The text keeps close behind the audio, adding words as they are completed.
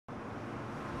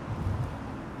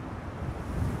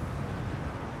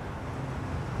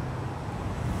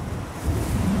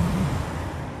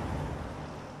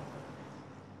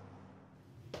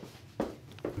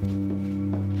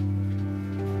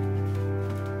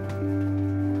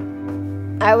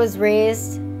I was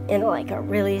raised in like a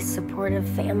really supportive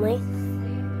family.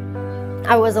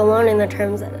 I was alone in the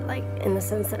terms that, like, in the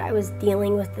sense that I was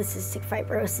dealing with the cystic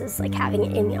fibrosis, like having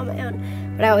it in me on my own.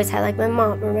 But I always had like my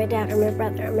mom or my dad or my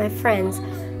brother or my friends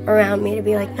around me to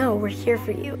be like, no, we're here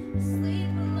for you.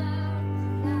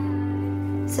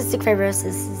 Cystic fibrosis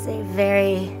is a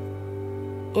very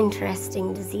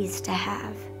interesting disease to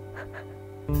have.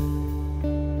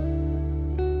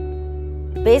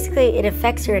 Basically, it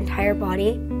affects your entire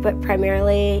body, but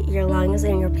primarily your lungs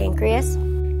and your pancreas.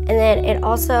 And then it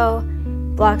also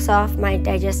blocks off my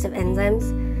digestive enzymes,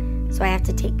 so I have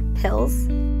to take pills.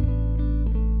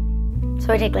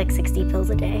 So I take like 60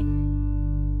 pills a day.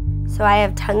 So I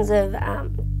have tons of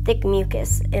thick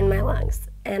mucus in my lungs,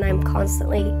 and I'm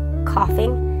constantly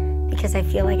coughing because I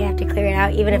feel like I have to clear it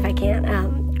out, even if I can't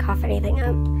cough anything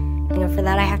up. And for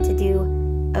that, I have to do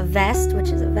a vest, which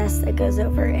is a vest that goes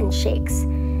over and shakes.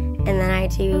 And then I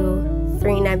do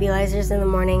 3 nebulizers in the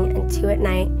morning and 2 at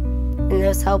night. And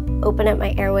those help open up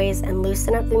my airways and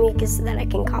loosen up the mucus so that I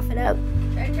can cough it up.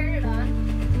 Should I turn it on?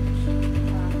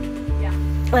 Yeah.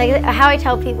 Like, how I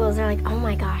tell people is they're like, oh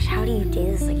my gosh, how do you do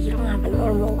this? Like, you don't have a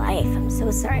normal life. I'm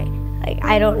so sorry. Like,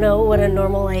 I don't know what a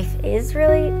normal life is,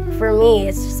 really. For me,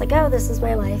 it's just like, oh, this is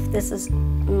my life. This is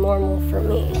normal for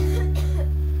me.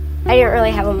 I didn't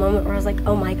really have a moment where I was like,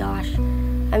 oh my gosh,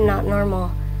 I'm not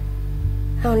normal.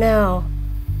 Oh no.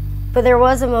 But there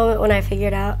was a moment when I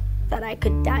figured out that I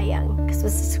could die young, because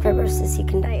with cystic fibrosis, you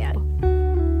can die young.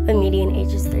 The median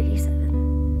age is 37.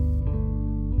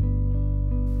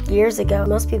 Years ago,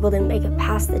 most people didn't make it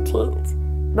past the teens.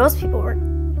 Most people were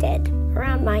dead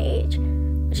around my age,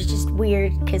 which is just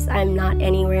weird because I'm not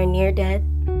anywhere near dead.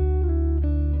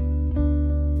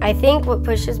 I think what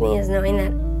pushes me is knowing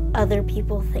that other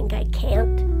people think I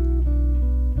can't.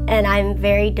 And I'm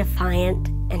very defiant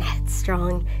and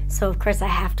headstrong, so of course I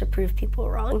have to prove people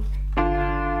wrong.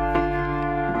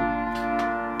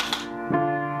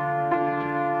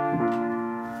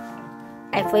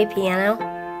 I play piano.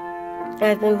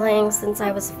 I've been playing since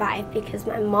I was 5 because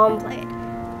my mom played,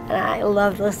 and I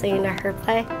loved listening to her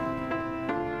play.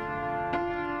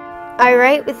 I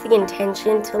write with the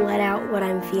intention to let out what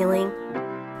I'm feeling.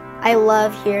 I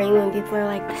love hearing when people are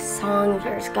like, this song of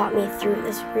yours got me through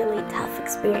this really tough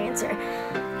experience, or,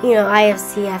 you know, I have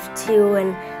CF too,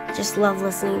 and I just love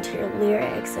listening to your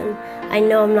lyrics, and I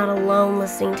know I'm not alone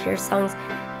listening to your songs,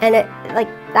 and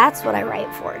that's what I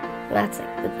write for. And that's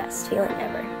like the best feeling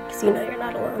ever, because you know you're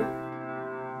not alone.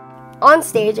 On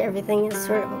stage, everything is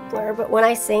sort of a blur, but when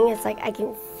I sing, it's like I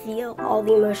can feel all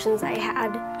the emotions I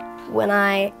had when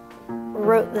I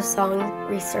wrote the song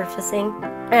resurfacing.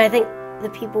 And I think the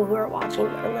people who are watching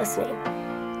or listening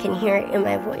can hear it in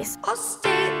my voice. I'll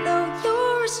stay though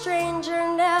you're a stranger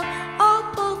now. I'll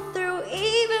pull through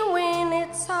even when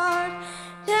it's hard.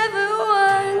 Never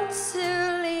want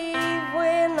to leave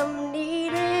when I'm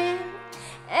needed.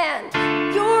 And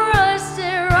your eyes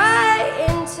stare right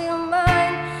into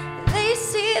mine. They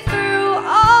see through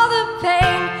all the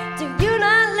pain. Do you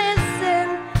not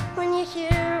listen when you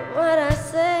hear what I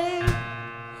say?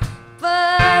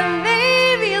 But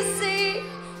maybe you'll see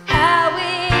how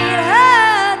it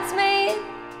hurts me.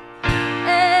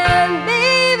 And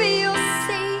maybe you'll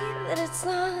see that it's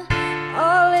not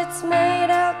all it's made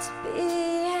out to be.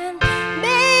 And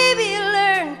maybe you'll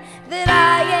learn that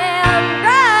I am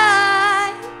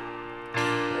right.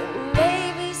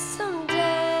 Maybe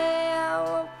someday I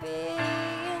won't be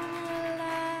in your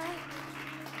life.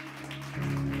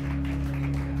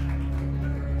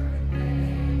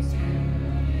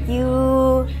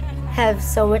 You have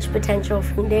so much potential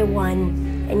from day one,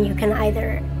 and you can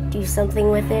either do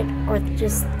something with it or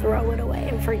just throw it away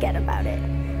and forget about it.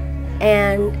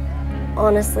 And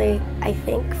honestly, I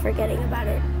think forgetting about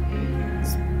it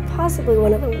is possibly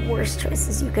one of the worst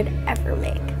choices you could ever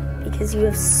make, because you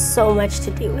have so much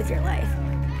to do with your life.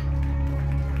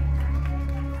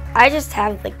 I just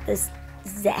have like this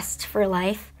zest for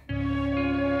life.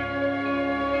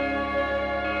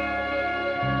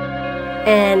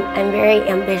 And I'm very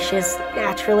ambitious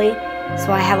naturally,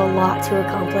 so I have a lot to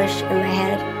accomplish in my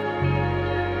head.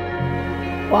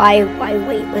 Why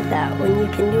wait with that when you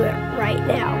can do it right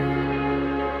now?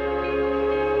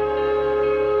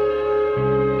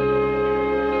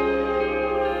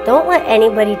 Don't let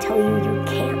anybody tell you you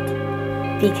can't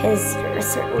because you're a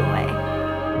certain way.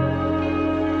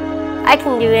 I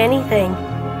can do anything,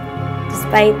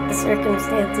 despite the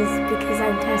circumstances, because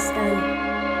I'm Tess Dunn.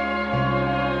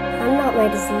 I'm not my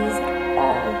disease at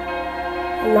all.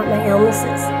 I'm not my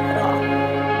illnesses at all.